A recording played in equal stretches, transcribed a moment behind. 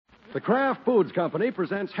The Kraft Foods Company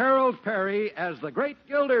presents Harold Perry as the Great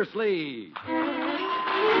Gildersleeve.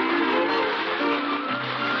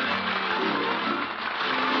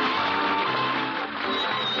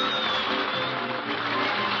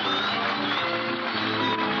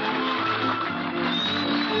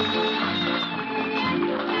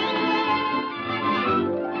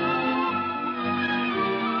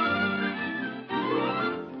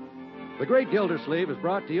 The Great Gildersleeve is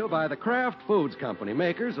brought to you by the Kraft Foods Company,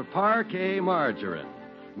 makers of Parquet margarine.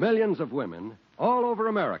 Millions of women all over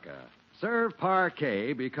America serve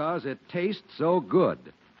Parquet because it tastes so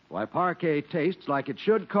good. Why, Parquet tastes like it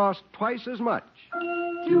should cost twice as much.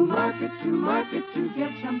 To market, to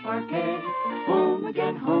get some Parquet.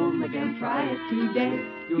 Home again, try it today.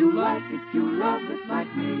 You like it, you love it, like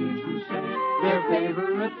millions who say their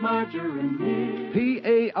favorite margarine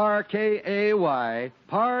is Parkay,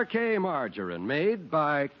 Parquet margarine, made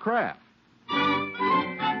by Kraft.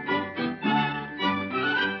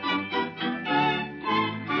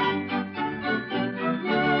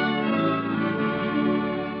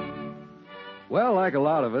 Well, like a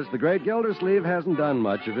lot of us, the Great Gildersleeve hasn't done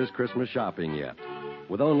much of his Christmas shopping yet.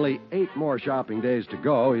 With only 8 more shopping days to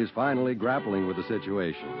go, he's finally grappling with the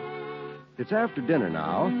situation. It's after dinner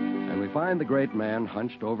now, and we find the great man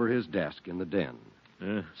hunched over his desk in the den.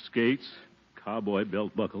 Skates, cowboy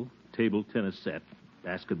belt buckle, table tennis set,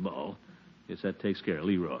 basketball. Guess that takes care of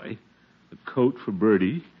Leroy. A coat for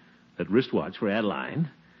Bertie, that wristwatch for Adeline.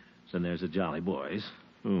 Then there's the Jolly Boys.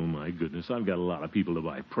 Oh, my goodness, I've got a lot of people to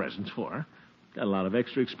buy presents for. Got a lot of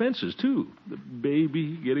extra expenses, too. The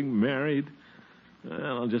baby, getting married.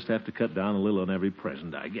 Well, I'll just have to cut down a little on every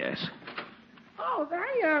present, I guess. Oh,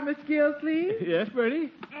 there you are, Miss Gildersleeve. Yes,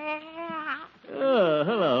 Bertie? Oh,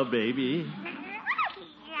 hello, baby.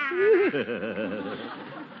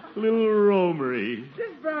 Little Romery.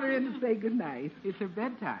 Just brought her in to say good night. It's her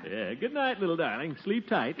bedtime. Yeah, good night, little darling. Sleep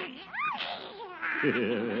tight.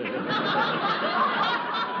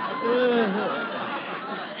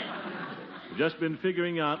 Just been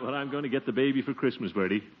figuring out what I'm going to get the baby for Christmas,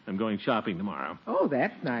 Bertie. I'm going shopping tomorrow. Oh,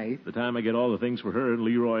 that's nice. By the time I get all the things for her and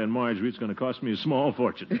Leroy and Marjorie, it's going to cost me a small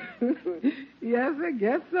fortune. Yes, I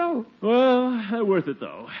guess so. Well, they're worth it,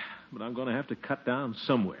 though. But I'm going to have to cut down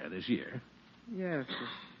somewhere this year. Yes.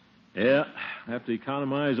 Yeah, I have to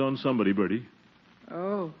economize on somebody, Bertie.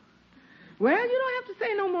 Oh. Well, you don't have to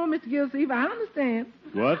say no more, Mr. Gildersleeve. I understand.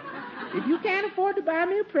 What? If you can't afford to buy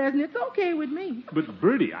me a present, it's okay with me. But,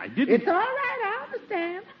 Bertie, I didn't... It's all right, I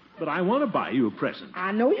understand. But I want to buy you a present.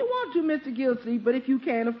 I know you want to, Mr. Gildersleeve, but if you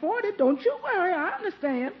can't afford it, don't you worry. I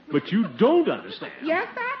understand. But you don't understand. Yes,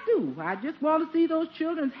 I do. I just want to see those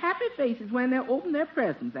children's happy faces when they open their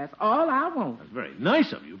presents. That's all I want. That's very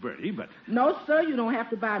nice of you, Bertie, but... No, sir, you don't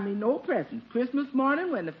have to buy me no presents. Christmas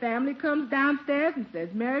morning, when the family comes downstairs and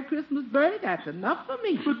says, Merry Christmas, Bertie, that's enough for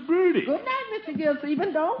me. But, Bertie... Good night, Mr. Gildersleeve,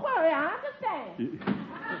 and don't worry. I understand.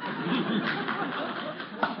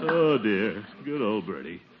 Oh, dear. Good old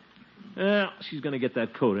Bertie. Well, she's going to get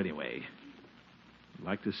that coat anyway. I'd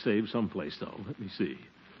like to save someplace, though. Let me see.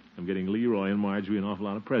 I'm getting Leroy and Marjorie an awful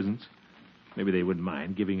lot of presents. Maybe they wouldn't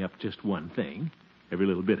mind giving up just one thing. Every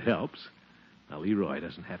little bit helps. Now, Leroy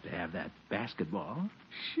doesn't have to have that basketball.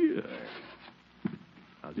 Sure.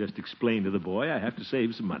 I'll just explain to the boy I have to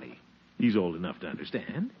save some money. He's old enough to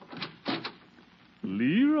understand.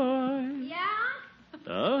 Leroy. Yeah?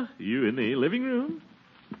 Oh, you in the living room?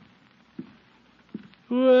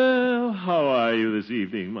 Well, how are you this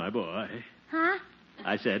evening, my boy? Huh?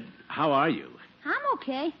 I said, how are you? I'm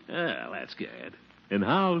okay. Well, that's good. And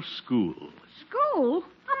how's school? School?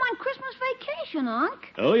 I'm on Christmas vacation,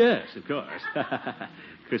 Unc. Oh, yes, of course.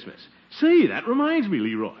 Christmas. Say, that reminds me,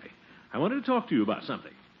 Leroy. I wanted to talk to you about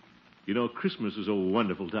something. You know, Christmas is a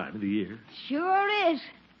wonderful time of the year. Sure is.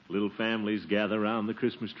 Little families gather around the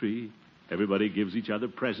Christmas tree. Everybody gives each other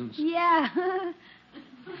presents. Yeah.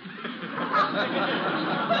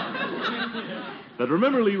 But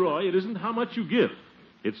remember, Leroy, it isn't how much you give.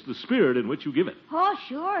 It's the spirit in which you give it. Oh,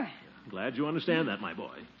 sure. I'm glad you understand that, my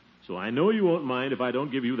boy. So I know you won't mind if I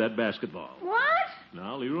don't give you that basketball. What?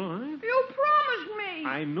 Now, Leroy. You promised me.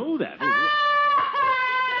 I know that.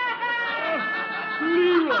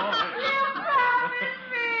 Leroy.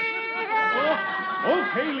 Oh,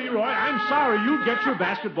 okay, Leroy. I'm sorry. You'll get your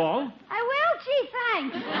basketball. I will. Gee,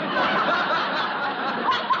 thanks.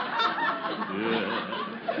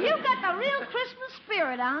 Yeah. You got the real Christmas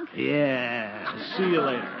spirit, Unc. Yeah. See you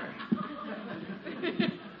later.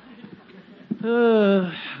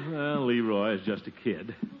 Well, Leroy is just a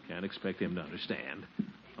kid. Can't expect him to understand.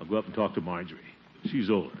 I'll go up and talk to Marjorie. She's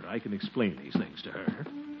older. I can explain these things to her.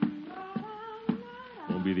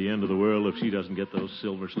 Oh, Won't be the end of the world if she doesn't get those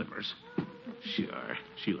silver slippers. Sure,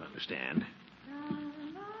 she'll understand.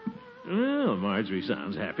 Well, Marjorie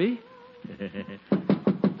sounds happy.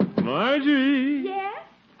 Marjorie! Yes?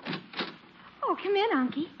 Oh, come in,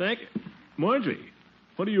 Unky. Thank you. Marjorie,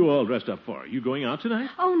 what are you all dressed up for? You going out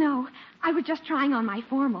tonight? Oh, no. I was just trying on my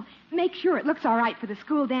formal. Make sure it looks all right for the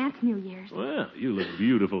school dance New Year's. Well, you look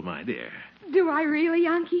beautiful, my dear. Do I really,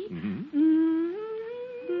 Unky?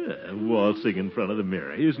 Waltzing in front of the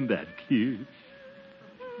mirror. Isn't that cute?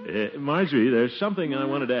 Marjorie, there's something I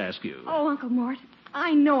wanted to ask you. Oh, Uncle Mort,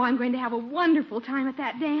 I know I'm going to have a wonderful time at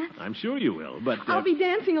that dance. I'm sure you will, but... I'll be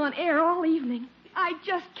dancing on air all evening. I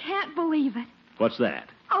just can't believe it. What's that?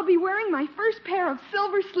 I'll be wearing my first pair of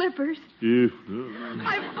silver slippers.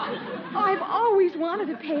 I've always wanted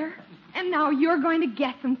a pair, and now you're going to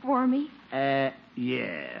get them for me. Yeah.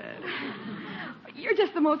 You're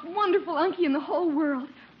just the most wonderful unkie in the whole world.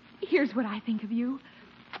 Here's what I think of you.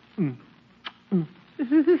 Now,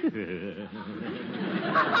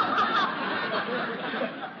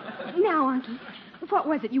 Unky, what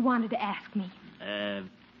was it you wanted to ask me?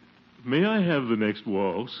 May I have the next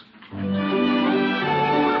waltz? I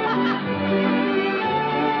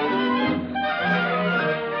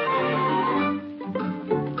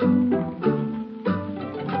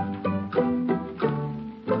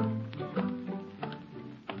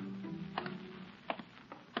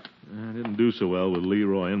didn't do so well with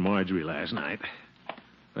Leroy and Marjorie last night.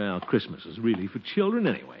 Well, Christmas is really for children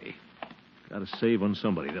anyway. Gotta save on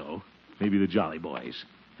somebody, though. Maybe the Jolly Boys.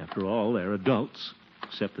 After all, they're adults.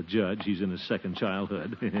 Except the judge, he's in his second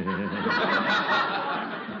childhood. But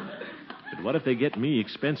what if they get me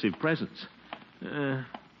expensive presents?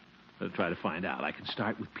 I'll try to find out. I can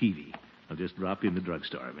start with Peavy. I'll just drop in the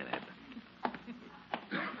drugstore a minute.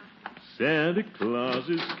 Santa Claus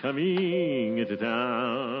is coming into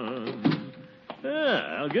town.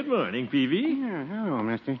 Well, good morning, Peavy. Oh, hello,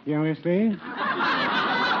 Mr. Gildersleeve.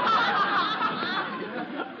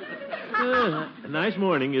 A nice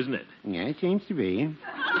morning, isn't it? Yeah, it seems to be.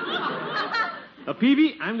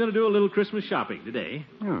 Peavy, I'm going to do a little Christmas shopping today.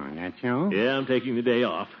 Oh, that's so? Yeah, I'm taking the day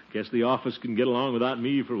off. Guess the office can get along without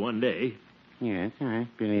me for one day. Yes, I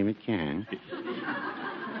believe it can.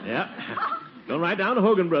 Yeah. Go right down to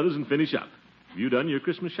Hogan Brothers and finish up. Have you done your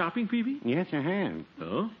Christmas shopping, Peavy? Yes, I have.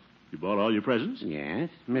 Oh? You bought all your presents? Yes,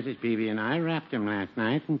 Mrs. Peavy and I wrapped them last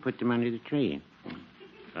night and put them under the tree.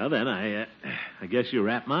 Well, then, I guess you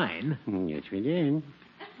wrapped mine. Yes, we did.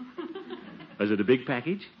 Was it a big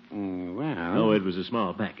package? Well... Oh, it was a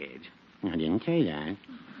small package. I didn't say that.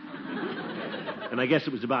 And I guess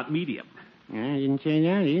it was about medium. I didn't say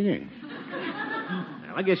that either.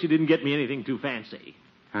 Well, I guess you didn't get me anything too fancy.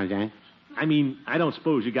 How's that? I mean, I don't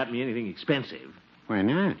suppose you got me anything expensive. Why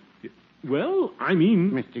not? Well, I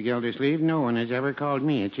mean... Mr. Gildersleeve, no one has ever called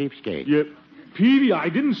me a cheapskate. Yeah, Peavy, I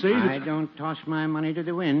didn't say that... I don't toss my money to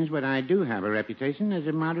the winds, but I do have a reputation as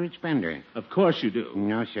a moderate spender. Of course you do.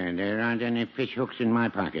 No, sir, there aren't any fish hooks in my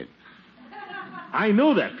pocket. I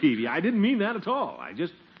know that, Peavy. I didn't mean that at all. I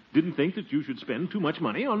just didn't think that you should spend too much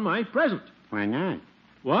money on my present. Why not?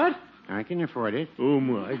 What? I can afford it. Oh,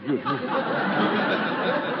 my goodness.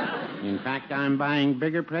 In fact, I'm buying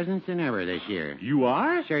bigger presents than ever this year. You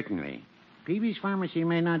are? Certainly. Peavy's Pharmacy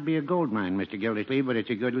may not be a gold mine, Mr. Gildersleeve, but it's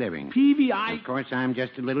a good living. Peavy, Of course, I'm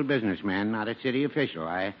just a little businessman, not a city official.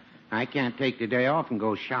 I can't take the day off and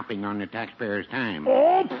go shopping on the taxpayers' time.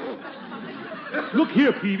 Oh! Look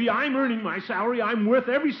here, Peavy. I'm earning my salary. I'm worth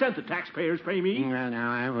every cent the taxpayers pay me. Well, now,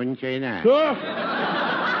 I wouldn't say that.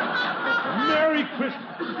 Merry Christmas.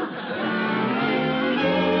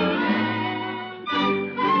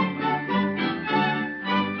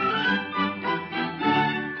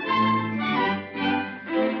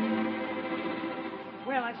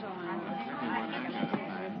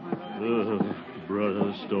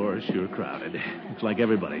 Brother, the store is sure crowded. Looks like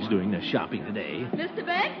everybody's doing their shopping today. Mr.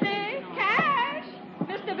 Bentley, cash!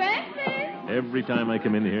 Mr. Bentley! Every time I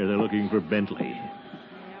come in here, they're looking for Bentley.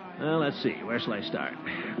 Well, let's see. Where shall I start?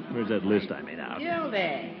 Where's that list I made out?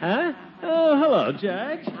 Gildy. Huh? Oh, hello,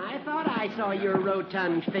 Judge. I thought I saw your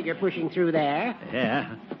rotund figure pushing through there.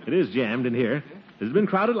 Yeah, it is jammed in here. Has it been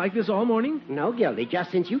crowded like this all morning? No, Gildy,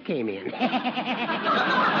 just since you came in.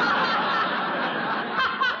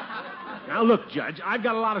 Now, look, Judge, I've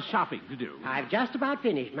got a lot of shopping to do. I've just about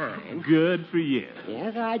finished mine. Good for you.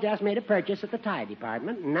 Yes, I just made a purchase at the tie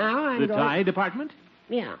department. Now I'm The going... tie department?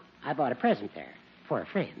 Yeah, I bought a present there for a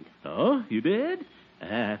friend. Oh, you did?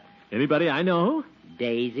 Anybody I know?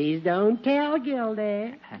 Daisies don't tell,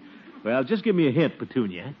 Gildy. Well, just give me a hint,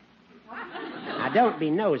 Petunia. Now, don't be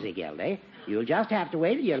nosy, Gildy. You'll just have to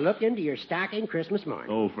wait till you look into your stocking Christmas morning.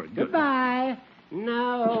 Oh, for goodness. Goodbye.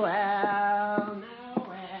 Noel.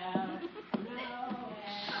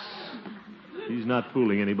 He's not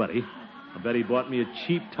fooling anybody. I bet he bought me a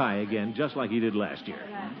cheap tie again, just like he did last year.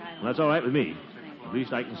 Well, that's all right with me. At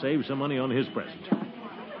least I can save some money on his present.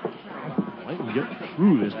 I can get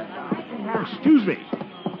through this. Excuse me.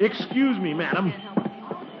 Excuse me, madam.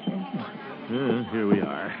 Here we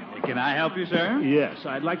are. Can I help you, sir? Yes,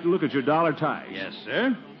 I'd like to look at your dollar ties. Yes,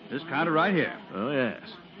 sir. This counter right here. Oh, yes.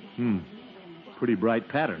 Pretty bright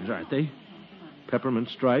patterns, aren't they? Peppermint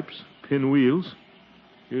stripes, pinwheels.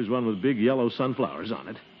 Here's one with big yellow sunflowers on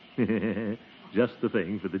it. Just the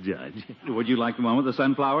thing for the judge. Would you like the one with the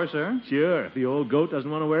sunflower, sir? Sure. If the old goat doesn't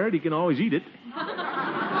want to wear it, he can always eat it.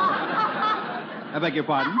 I beg your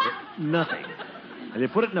pardon? Nothing. And you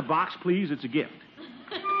put it in a box, please. It's a gift.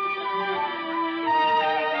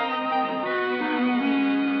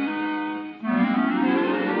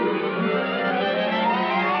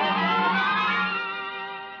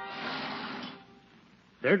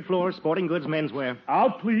 Third floor, sporting goods, menswear.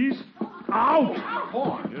 Out, please. Out!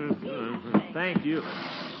 Thank you.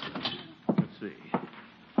 Let's see.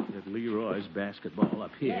 Get Leroy's basketball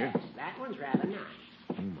up here. Yes, that one's rather nice.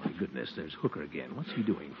 Oh, my goodness, there's Hooker again. What's he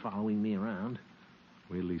doing, following me around?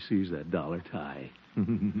 Wait till he sees that dollar tie.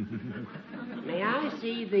 May I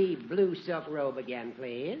see the blue silk robe again,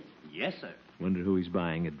 please? Yes, sir. Wonder who he's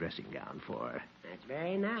buying a dressing gown for. That's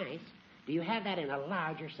very nice. Do you have that in a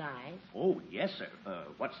larger size? Oh, yes, sir.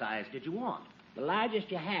 What size did you want? The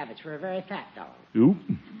largest you have. It's for a very fat dog. Oop.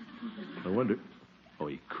 I wonder... Oh,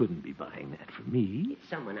 he couldn't be buying that for me. It's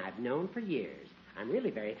someone I've known for years. I'm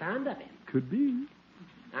really very fond of him. Could be.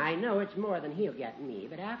 I know it's more than he'll get me,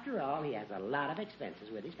 but after all, he has a lot of expenses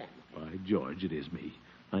with his family. By George, it is me.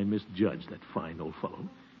 I misjudged that fine old fellow.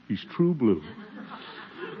 He's true blue.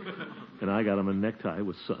 And I got him a necktie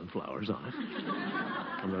with sunflowers on it.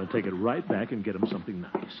 I'm going to take it right back and get him something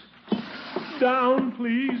nice. Down,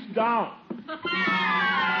 please, down.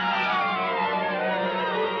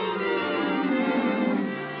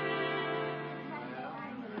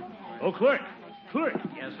 Oh, clerk.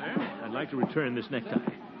 Yes, sir. I'd like to return this necktie.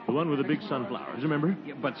 The one with the big sunflowers, remember?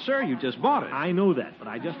 Yeah, but, sir, you just bought it. I know that, but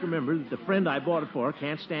I just remembered that the friend I bought it for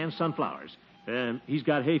can't stand sunflowers. He's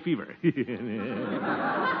got hay fever.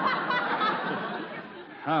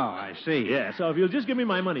 Oh, I see. Yeah, so if you'll just give me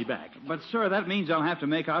my money back. But, sir, that means I'll have to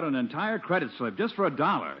make out an entire credit slip just for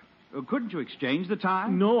 $1. Couldn't you exchange the tie?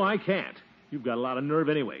 No, I can't. You've got a lot of nerve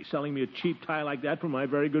anyway, selling me a cheap tie like that from my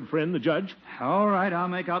very good friend, the judge. All right, I'll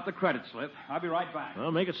make out the credit slip. I'll be right back.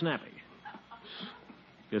 Well, make it snappy.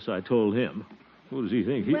 Guess I told him. Who does he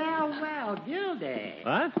think? Well, Gildy.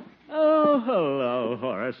 What? Oh, hello,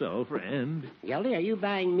 Horace, old friend. Gildy, are you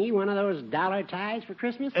buying me one of those dollar ties for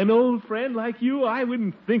Christmas? An old friend like you? I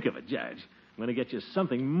wouldn't think of it, Judge. I'm going to get you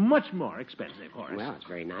something much more expensive, Horace. Well, it's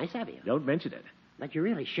very nice of you. Don't mention it. But you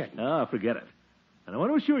really shouldn't. Oh, forget it. And I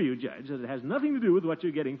want to assure you, Judge, that it has nothing to do with what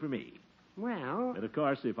you're getting from me. Well... But, of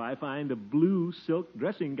course, if I find a blue silk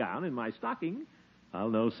dressing gown in my stocking, I'll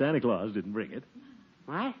know Santa Claus didn't bring it.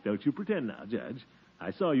 What? Don't you pretend now, Judge.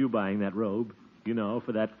 I saw you buying that robe, you know,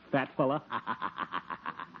 for that fat fella.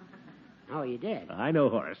 Oh, you did? I know,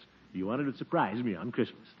 Horace. You wanted to surprise me on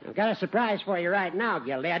Christmas. I've got a surprise for you right now,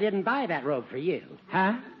 Gildy. I didn't buy that robe for you.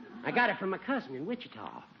 Huh? I got it from a cousin in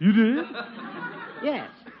Wichita. You did? Yes.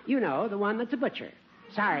 You know, the one that's a butcher.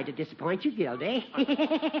 Sorry to disappoint you, Gildy. Well,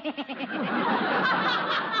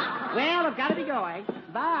 I've got to be going.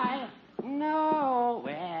 Bye. No.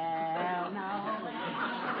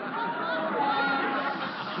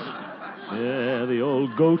 Yeah, the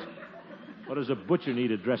old goat. What does a butcher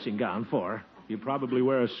need a dressing gown for? You probably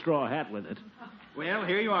wear a straw hat with it. Well,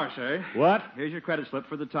 here you are, sir. What? Here's your credit slip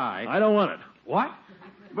for the tie. I don't want it. What?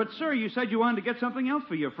 But, sir, you said you wanted to get something else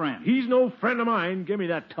for your friend. He's no friend of mine. Give me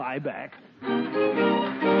that tie back.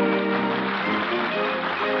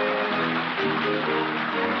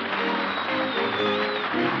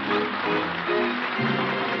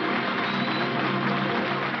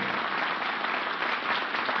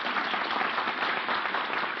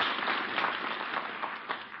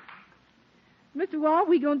 Mr. Walt,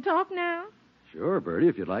 we going to talk now? Sure, Bertie,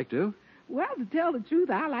 if you'd like to. Well, to tell the truth,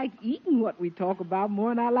 I like eating what we talk about more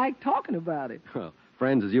than I like talking about it. Well,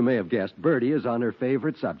 friends, as you may have guessed, Bertie is on her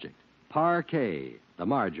favorite subject, Parquet, the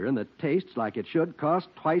margarine that tastes like it should cost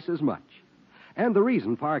twice as much. And the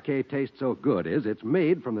reason Parquet tastes so good is it's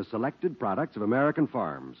made from the selected products of American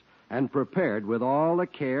farms and prepared with all the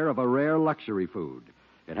care of a rare luxury food.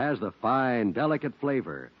 It has the fine, delicate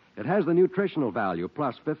flavor. It has the nutritional value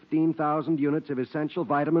plus 15,000 units of essential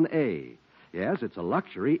vitamin A. Yes, it's a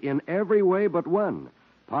luxury in every way but one.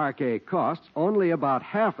 Parquet costs only about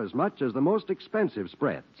half as much as the most expensive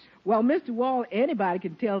spreads. Well, Mr. Wall, anybody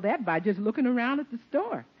can tell that by just looking around at the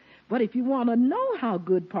store. But if you want to know how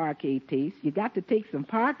good parquet tastes, you got to take some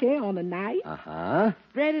parquet on a knife,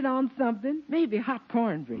 spread it on something, maybe hot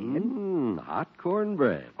cornbread. Hot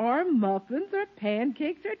cornbread. Or muffins or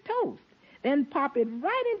pancakes or toast. Then pop it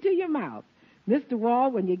right into your mouth. Mr.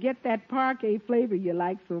 Wall, when you get that parquet flavor you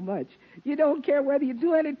like so much, you don't care whether you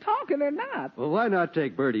do any talking or not. Well, why not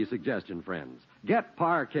take Bertie's suggestion, friends? Get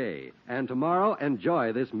Parquet, and tomorrow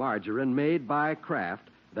enjoy this margarine made by Kraft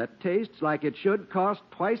that tastes like it should cost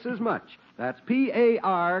twice as much. That's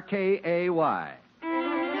Parkay.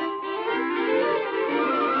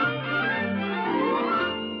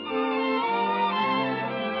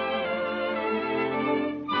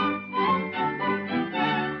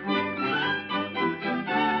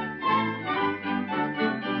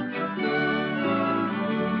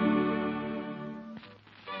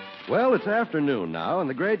 Well, it's afternoon now, and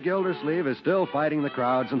the great Gildersleeve is still fighting the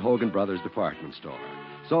crowds in Hogan Brothers department store.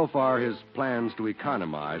 So far, his plans to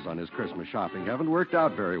economize on his Christmas shopping haven't worked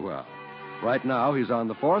out very well. Right now, he's on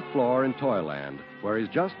the 4th floor in Toyland, where he's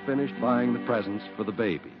just finished buying the presents for the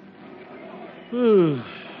baby.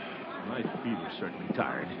 My feet are certainly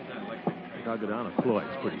tired. I think I'll go down to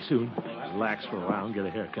Floyd's pretty soon. Relax for a while and get a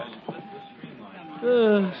haircut.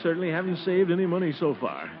 Certainly haven't saved any money so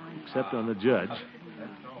far, except on the judge.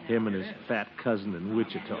 Him and his fat cousin in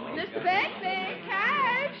Wichita. Mr. Bentley,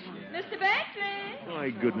 cash! Mr. Bentley! My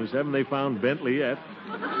goodness, haven't they found Bentley yet?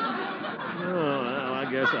 Well, I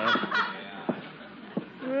guess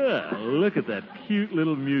Well, look at that cute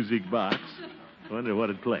little music box. Wonder what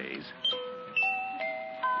it plays.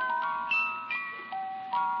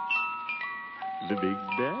 The Big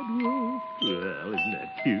Bad Wolf. Well, isn't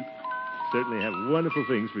that cute? Certainly have wonderful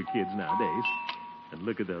things for kids nowadays. And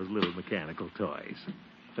look at those little mechanical toys.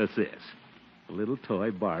 What's this? A little toy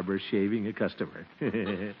barber shaving a customer.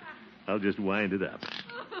 I'll just wind it up.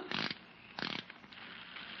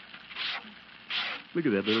 Look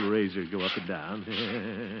at that little razor go up and down.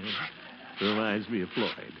 Reminds me of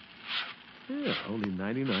Floyd. Yeah, only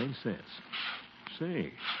 99 cents.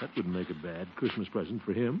 Say, that wouldn't make a bad Christmas present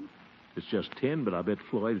for him. It's just 10, but I bet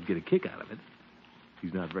Floyd would get a kick out of it.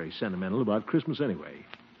 He's not very sentimental about Christmas anyway.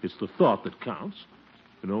 It's the thought that counts.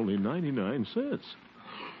 And only 99 cents.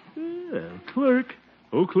 Yeah, clerk.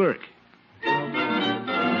 Oh, clerk.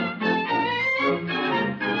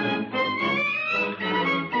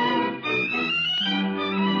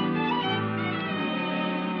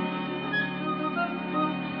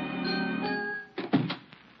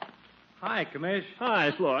 Hi, Commish.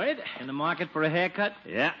 Hi, Floyd. In the market for a haircut?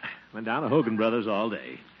 Yeah, went down to Hogan Brothers all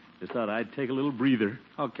day. Just thought I'd take a little breather.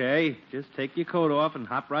 Okay, just take your coat off and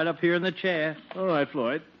hop right up here in the chair. All right,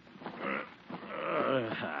 Floyd.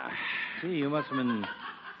 Gee, you must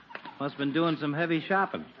have been doing some heavy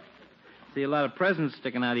shopping. See a lot of presents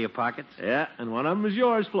sticking out of your pockets. Yeah, and one of them is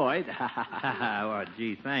yours, Floyd. Oh,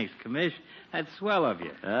 gee, thanks, Commish. That's swell of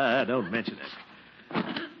you. Don't mention it.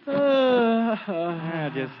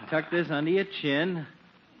 Just tuck this under your chin.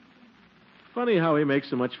 Funny how he makes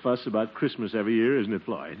so much fuss about Christmas every year, isn't it,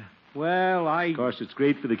 Floyd? Well, Of course, it's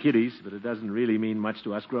great for the kiddies, but it doesn't really mean much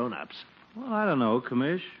to us grown-ups. Well, I don't know,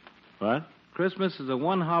 Commish. What? Christmas is the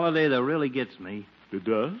one holiday that really gets me. It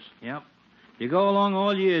does? Yep. You go along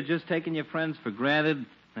all year just taking your friends for granted,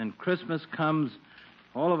 and Christmas comes,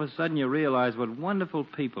 all of a sudden you realize what wonderful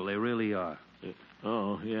people they really are.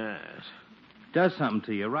 Oh, yes. Does something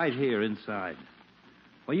to you right here inside.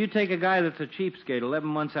 Well, you take a guy that's a cheapskate 11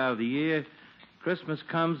 months out of the year, Christmas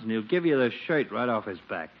comes, and he'll give you the shirt right off his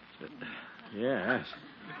back. Yes.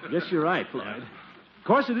 Guess you're right, Floyd. Of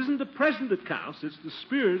course, it isn't the present that counts. It's the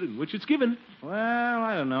spirit in which it's given. Well,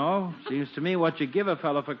 I don't know. Seems to me what you give a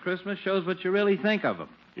fellow for Christmas shows what you really think of him.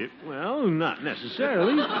 Well, not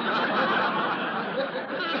necessarily.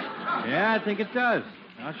 Yeah, I think it does.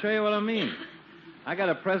 I'll show you what I mean. I got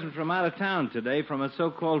a present from out of town today from a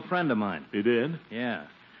so-called friend of mine. You did? Yeah.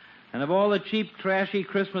 And of all the cheap, trashy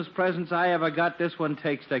Christmas presents I ever got, this one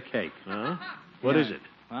takes the cake. Huh? What is it?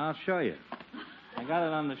 I'll show you. I got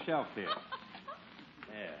it on the shelf here.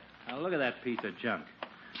 There. Now, look at that piece of junk.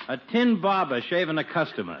 A tin barber shaving a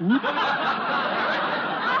customer.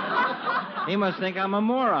 He must think I'm a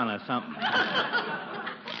moron or something.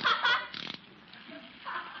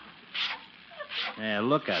 Yeah,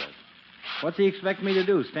 look at it. What's he expect me to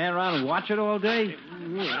do, stand around and watch it all day?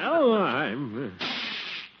 Well, I'm...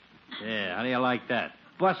 Yeah, how do you like that?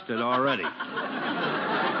 Busted already.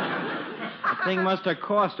 That thing must have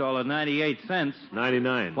cost all of 98 cents.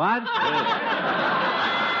 99. What?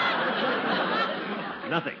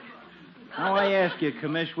 Nothing. Now, I ask you,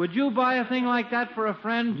 Commish, would you buy a thing like that for a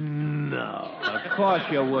friend? No. Of course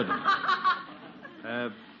you wouldn't.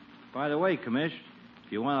 By the way, Commish,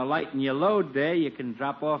 if you want to lighten your load there, you can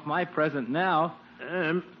drop off my present now.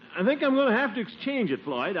 I think I'm going to have to exchange it,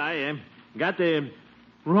 Floyd. I got the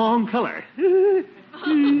wrong color.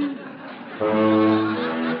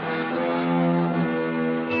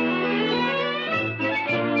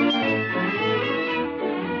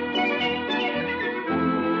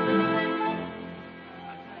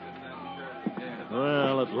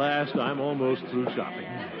 Well, at last, I'm almost through shopping.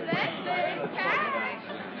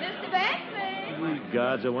 Mr. Bentley! Ye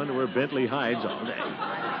gods, I wonder where Bentley hides all day.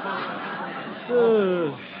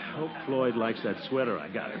 Hope Floyd likes that sweater I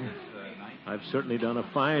got him. I've certainly done a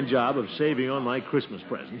fine job of saving on my Christmas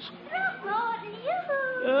presents.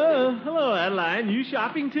 Hello, Adeline. You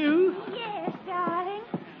shopping, too? Yes, darling.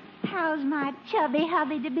 How's my chubby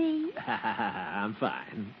hubby-to-be? I'm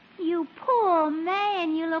fine. You poor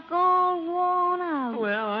man. You look all worn out.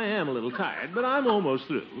 Well, I am a little tired, but I'm almost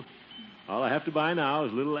through. All I have to buy now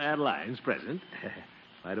is little Adeline's present.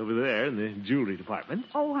 Right over there in the jewelry department.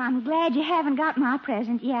 Oh, I'm glad you haven't got my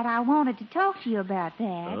present yet. I wanted to talk to you about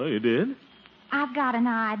that. Oh, you did? I've got an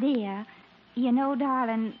idea. You know,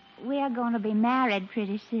 darling, we're going to be married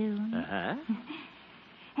pretty soon. Uh-huh.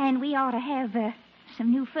 And we ought to have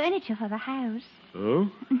some new furniture for the house.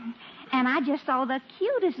 Oh? And I just saw the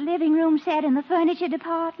cutest living room set in the furniture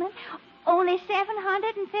department. Only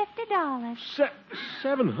 $750.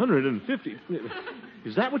 $750?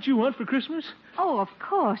 Is that what you want for Christmas? Oh, of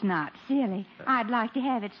course not, silly. I'd like to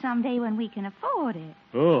have it someday when we can afford it.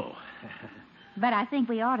 Oh. But I think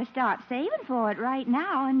we ought to start saving for it right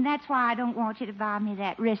now, and that's why I don't want you to buy me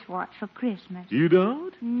that wristwatch for Christmas. You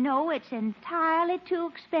don't? No, it's entirely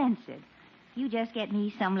too expensive. You just get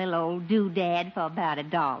me some little old doodad for about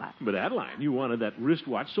 $1. But, Adeline, you wanted that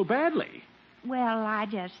wristwatch so badly. Well, I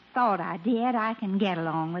just thought I did. I can get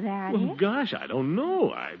along without Well, it. gosh, I don't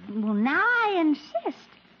know. Well, now I insist.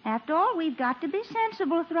 After all, we've got to be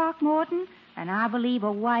sensible, Throckmorton. And I believe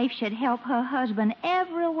a wife should help her husband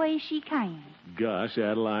every way she can. Gosh,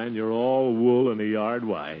 Adeline, you're all wool and a yard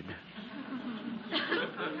wide.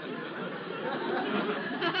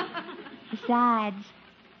 Besides,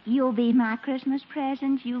 you'll be my Christmas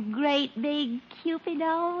present, you great big Cupid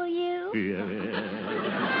doll, will you?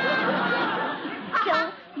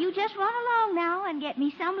 So you just run along now and get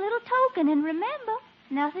me some little token, and remember,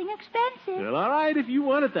 nothing expensive. Well, all right, if you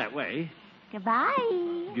want it that way.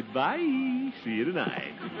 Goodbye. Goodbye. See you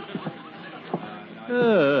tonight.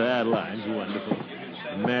 Oh, Adeline's wonderful.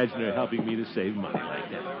 Imagine her helping me to save money like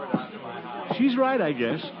that. She's right, I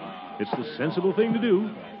guess. It's the sensible thing to do.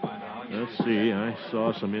 Let's see, I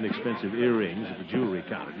saw some inexpensive earrings at the jewelry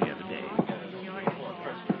counter the other day.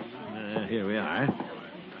 Here we are.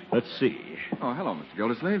 Let's see. Oh, hello, Mr.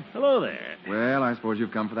 Gildersleeve. Hello there. Well, I suppose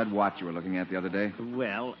you've come for that watch you were looking at the other day.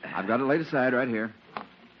 Well... I've got it laid aside right here.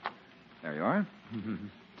 There you are.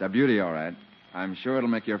 It's a beauty, all right. I'm sure it'll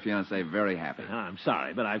make your fiancée very happy. I'm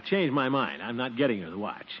sorry, but I've changed my mind. I'm not getting her the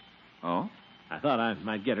watch. Oh? I thought I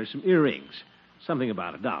might get her some earrings. Something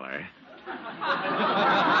about $1.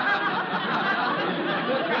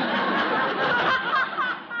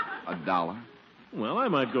 $1? Well, I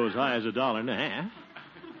might go as high as $1.50.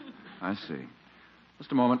 I see.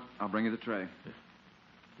 Just a moment. I'll bring you the tray.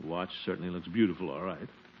 The watch certainly looks beautiful, all right.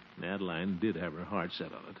 Adeline did have her heart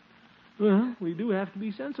set on it. Well, we do have to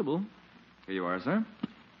be sensible. Here you are, sir.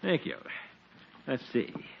 Thank you. Let's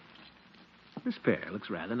see. This pair looks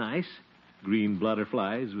rather nice. Green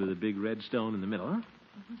butterflies with a big red stone in the middle.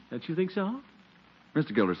 Don't you think so?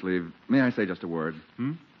 Mr. Gildersleeve, may I say just a word?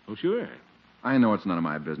 Oh, sure. I know it's none of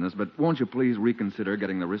my business, but won't you please reconsider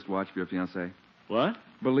getting the wristwatch for your fiancée? What?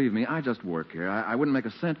 Believe me, I just work here. I wouldn't make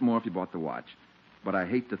a cent more if you bought the watch. But I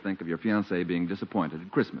hate to think of your fiancée being disappointed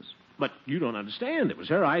at Christmas. But you don't understand. It was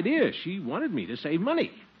her idea. She wanted me to save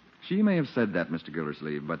money. She may have said that, Mr.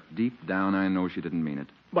 Gildersleeve, but deep down I know she didn't mean it.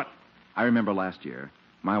 But I remember last year,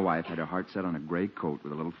 my wife had her heart set on a gray coat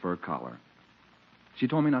with a little fur collar. She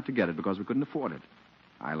told me not to get it because we couldn't afford it.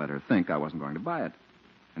 I let her think I wasn't going to buy it.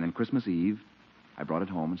 And then Christmas Eve, I brought it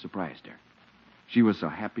home and surprised her. She was so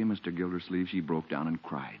happy, Mr. Gildersleeve, she broke down and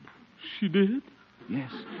cried. She did?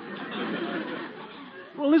 Yes.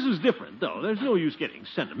 Well, this is different, though. There's no use getting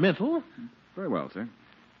sentimental. Very well, sir.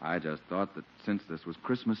 I just thought that since this was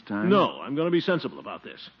Christmas time... No, I'm going to be sensible about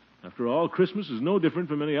this. After all, Christmas is no different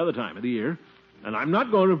from any other time of the year. And I'm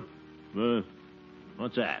not going to...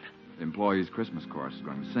 what's that? The employees' Christmas chorus is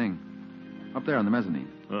going to sing. Up there on the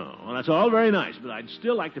mezzanine. Oh, well, that's all very nice, but I'd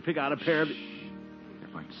still like to pick out a pair of... They're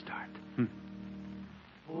going to start.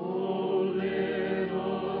 Oh,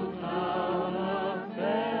 little town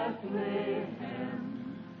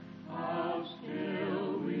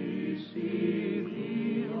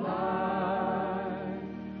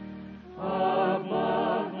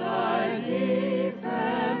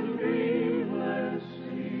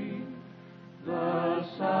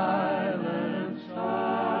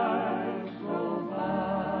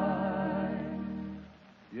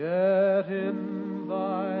let in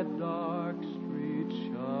thy dark street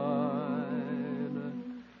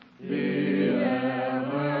shine. The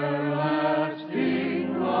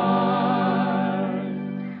everlasting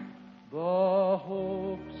light, the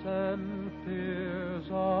hopes and fears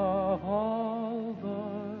of all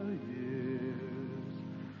the years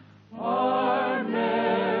are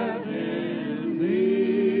met in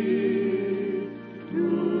thee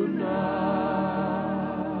tonight.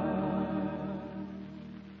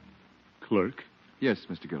 Clerk, Yes,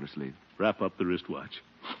 Mr. Gildersleeve. wrap up the wristwatch.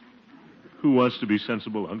 Who wants to be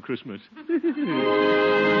sensible on Christmas?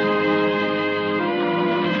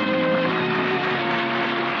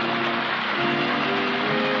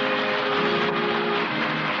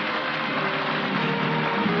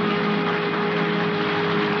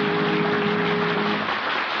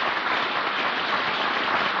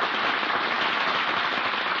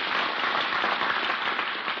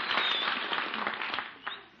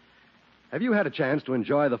 Have you had a chance to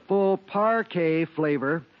enjoy the full parquet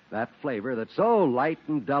flavor? That flavor that's so light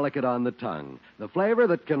and delicate on the tongue. The flavor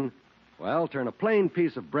that can, well, turn a plain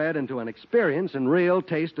piece of bread into an experience in real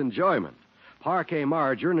taste enjoyment. Parquet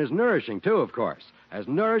margarine is nourishing, too, of course. As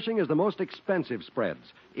nourishing as the most expensive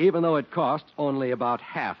spreads, even though it costs only about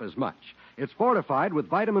half as much. It's fortified with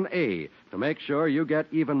vitamin A to make sure you get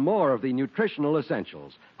even more of the nutritional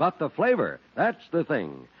essentials. But the flavor, that's the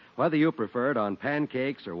thing. Whether you prefer it on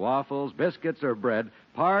pancakes or waffles, biscuits or bread,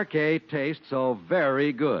 parquet tastes so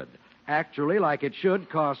very good. Actually, like it should,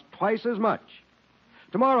 cost twice as much.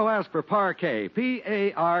 Tomorrow, ask for Parquet,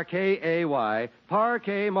 Parkay,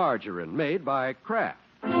 Parquet margarine, made by Kraft.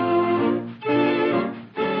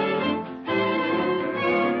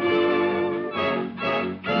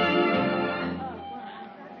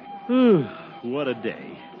 What a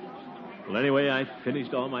day. Well, anyway, I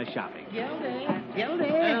finished all my shopping.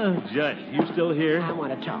 Gildy. Judge, you still here? I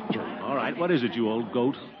want to talk to you. All right, what is it, you old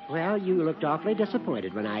goat? Well, you looked awfully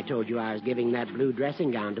disappointed when I told you I was giving that blue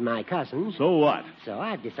dressing gown to my cousin. So what? So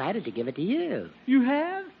I've decided to give it to you. You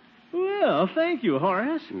have? Well, thank you,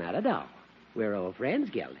 Horace. Not at all. We're old friends,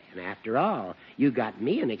 Gildy. And after all, you got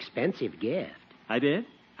me an expensive gift. I did?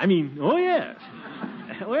 I mean, oh, yes.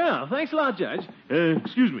 Well, thanks a lot, Judge.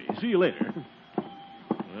 Excuse me. See you later.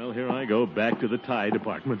 Well, here I go, back to the tie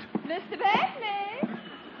department. Mr. Bentley!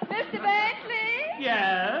 Mr. Bentley!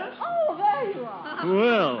 Yes? Oh, there you are.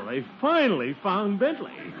 Well, they finally found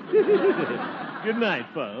Bentley. Good night,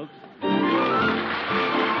 folks.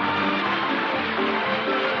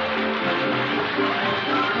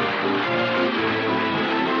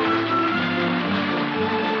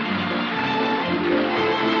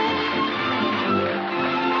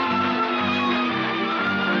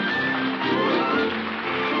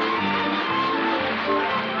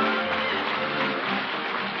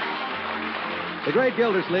 The Great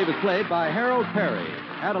Gildersleeve is played by Harold Perry.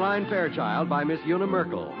 Adeline Fairchild by Miss Una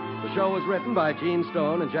Merkel. The show was written by Gene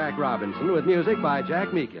Stone and Jack Robinson with music by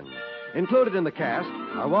Jack Meakin. Included in the cast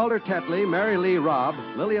are Walter Tetley, Mary Lee Robb,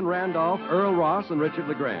 Lillian Randolph, Earl Ross, and Richard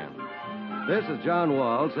LeGrand. This is John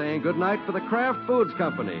Wald saying goodnight for the Kraft Foods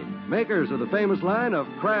Company, makers of the famous line of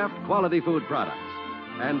Kraft quality food products.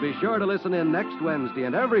 And be sure to listen in next Wednesday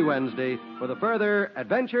and every Wednesday for the further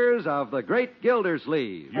adventures of the Great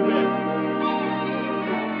Gildersleeve. You bet.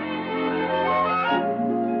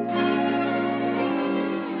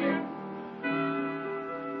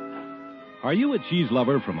 Are you a cheese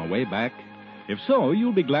lover from a way back? If so,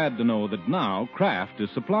 you'll be glad to know that now Kraft is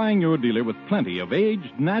supplying your dealer with plenty of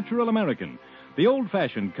aged natural American, the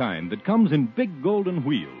old-fashioned kind that comes in big golden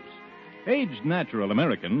wheels. Aged natural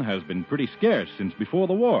American has been pretty scarce since before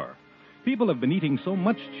the war. People have been eating so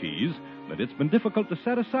much cheese that it's been difficult to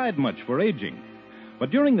set aside much for aging. But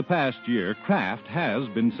during the past year, Kraft has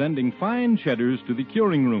been sending fine cheddars to the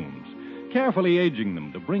curing rooms, carefully aging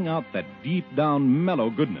them to bring out that deep-down mellow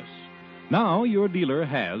goodness. Now your dealer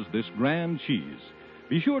has this grand cheese.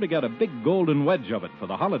 Be sure to get a big golden wedge of it for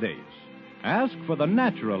the holidays. Ask for the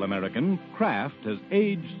natural American Kraft has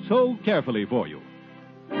aged so carefully for you.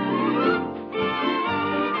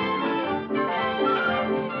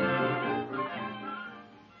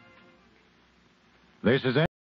 This is